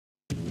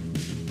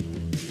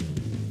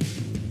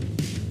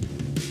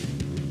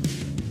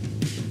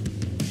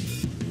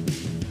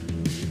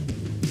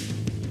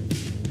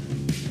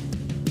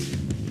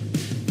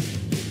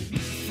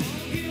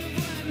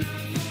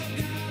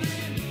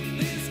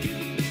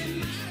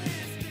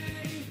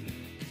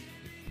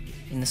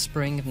the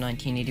spring of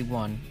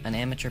 1981, an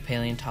amateur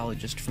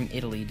paleontologist from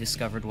Italy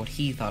discovered what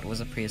he thought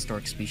was a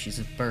prehistoric species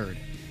of bird.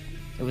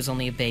 It was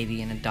only a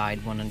baby and had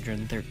died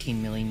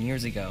 113 million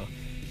years ago,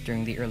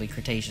 during the early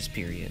Cretaceous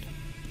period.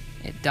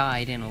 It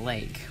died in a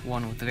lake,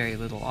 one with very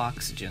little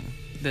oxygen.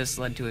 This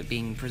led to it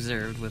being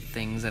preserved with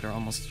things that are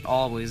almost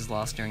always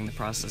lost during the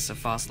process of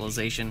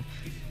fossilization: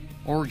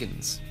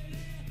 organs.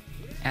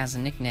 As a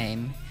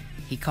nickname,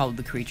 he called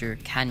the creature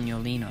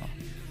Cagnolino,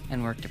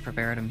 and worked to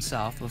prepare it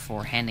himself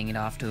before handing it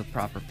off to a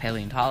proper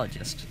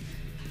paleontologist.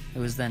 It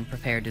was then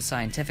prepared to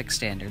scientific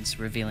standards,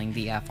 revealing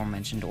the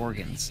aforementioned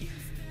organs.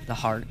 The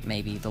heart,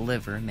 maybe the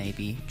liver,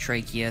 maybe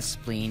trachea,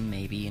 spleen,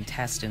 maybe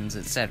intestines,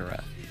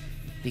 etc.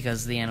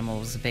 Because the animal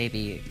was a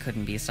baby, it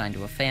couldn't be assigned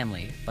to a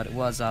family, but it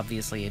was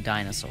obviously a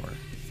dinosaur.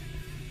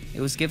 It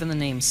was given the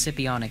name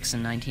Scipionyx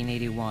in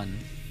 1981,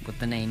 with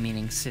the name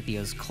meaning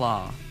Scipio's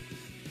claw.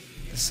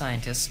 The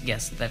scientists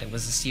guessed that it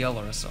was a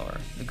Coelurosaur,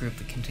 the group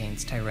that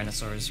contains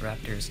Tyrannosaurs,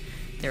 raptors,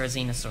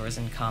 therizinosaurs,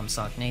 and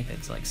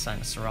compsognaathids like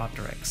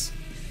Sinosauropteryx.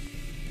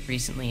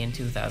 Recently, in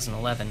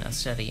 2011, a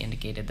study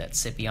indicated that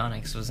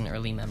Scipionyx was an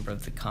early member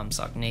of the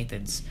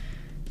compsognaathids,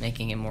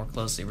 making it more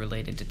closely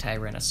related to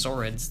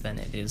Tyrannosaurids than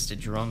it is to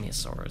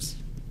Dromaeosaurs.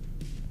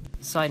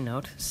 Side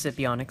note,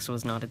 Scipionyx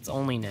was not its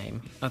only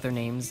name. Other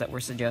names that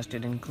were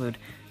suggested include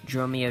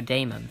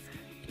Dromaeodaemon,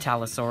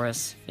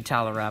 Italosaurus,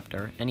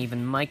 Italoraptor, and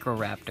even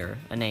Microraptor,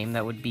 a name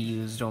that would be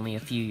used only a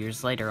few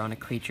years later on a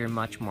creature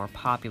much more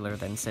popular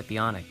than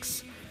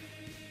Scipionyx.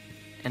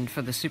 And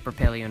for the super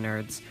paleo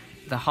nerds,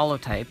 the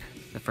holotype,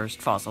 the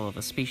first fossil of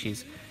a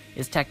species,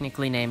 is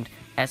technically named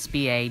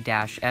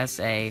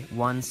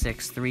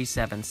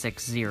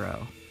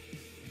SBA-SA163760.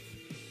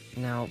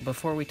 Now,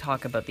 before we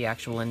talk about the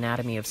actual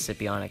anatomy of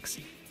Scipionyx,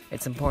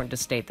 it's important to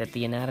state that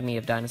the anatomy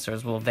of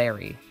dinosaurs will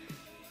vary.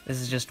 This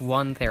is just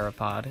one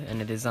theropod,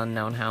 and it is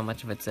unknown how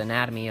much of its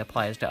anatomy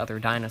applies to other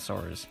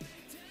dinosaurs.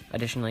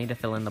 Additionally, to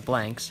fill in the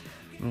blanks,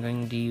 I'm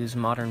going to use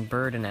modern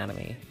bird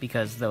anatomy,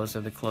 because those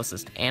are the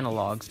closest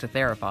analogs to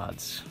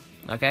theropods.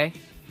 Okay?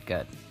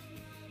 Good.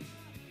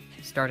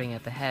 Starting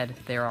at the head,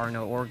 there are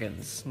no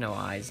organs, no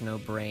eyes, no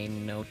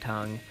brain, no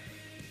tongue.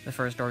 The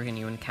first organ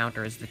you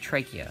encounter is the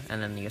trachea, and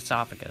then the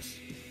esophagus.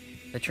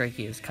 The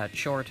trachea is cut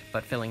short,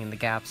 but filling in the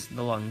gaps,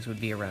 the lungs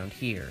would be around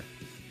here.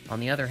 On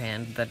the other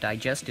hand, the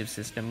digestive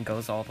system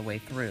goes all the way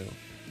through.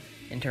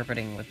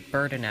 Interpreting with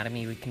bird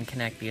anatomy, we can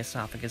connect the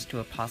esophagus to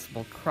a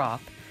possible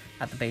crop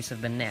at the base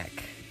of the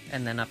neck,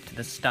 and then up to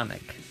the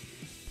stomach.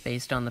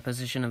 Based on the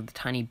position of the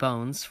tiny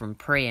bones from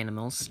prey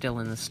animals still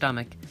in the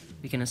stomach,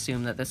 we can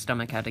assume that the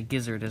stomach had a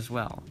gizzard as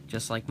well,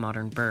 just like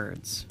modern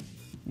birds.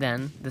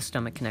 Then, the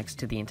stomach connects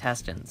to the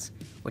intestines,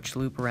 which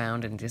loop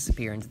around and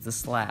disappear into the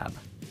slab.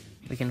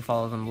 We can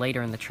follow them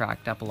later in the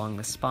tract up along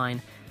the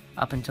spine,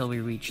 up until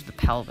we reach the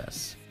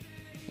pelvis.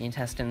 The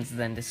intestines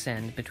then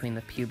descend between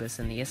the pubis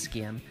and the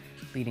ischium,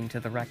 leading to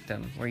the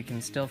rectum, where you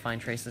can still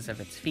find traces of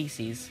its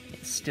feces.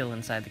 It's still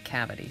inside the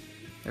cavity.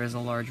 There is a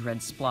large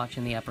red splotch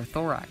in the upper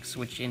thorax,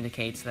 which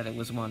indicates that it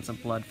was once a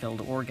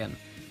blood-filled organ,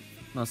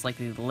 most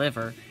likely the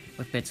liver,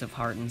 with bits of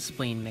heart and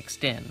spleen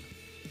mixed in.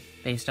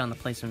 Based on the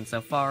placement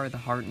so far, the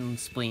heart and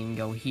spleen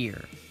go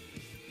here.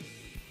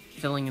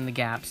 Filling in the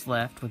gaps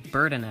left with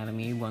bird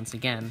anatomy, once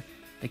again,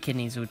 the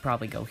kidneys would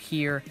probably go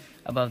here,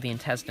 above the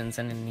intestines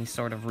and any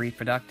sort of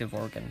reproductive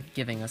organ,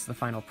 giving us the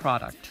final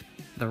product,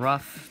 the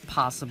rough,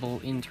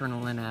 possible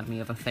internal anatomy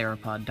of a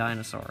theropod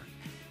dinosaur.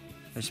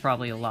 There's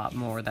probably a lot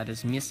more that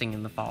is missing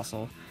in the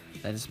fossil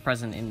that is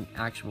present in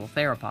actual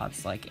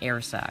theropods, like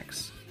air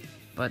sacs.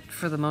 But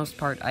for the most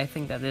part, I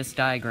think that this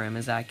diagram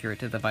is accurate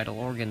to the vital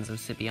organs of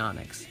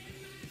Scipionyx.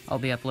 I'll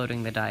be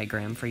uploading the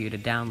diagram for you to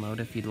download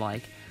if you'd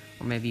like,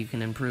 or maybe you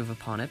can improve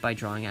upon it by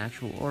drawing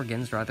actual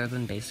organs rather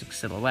than basic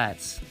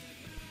silhouettes.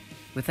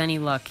 With any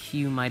luck,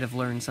 you might have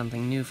learned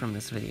something new from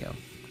this video.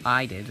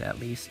 I did,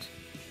 at least.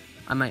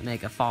 I might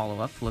make a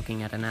follow-up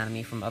looking at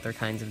anatomy from other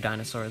kinds of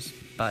dinosaurs,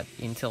 but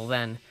until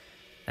then,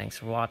 thanks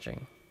for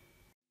watching.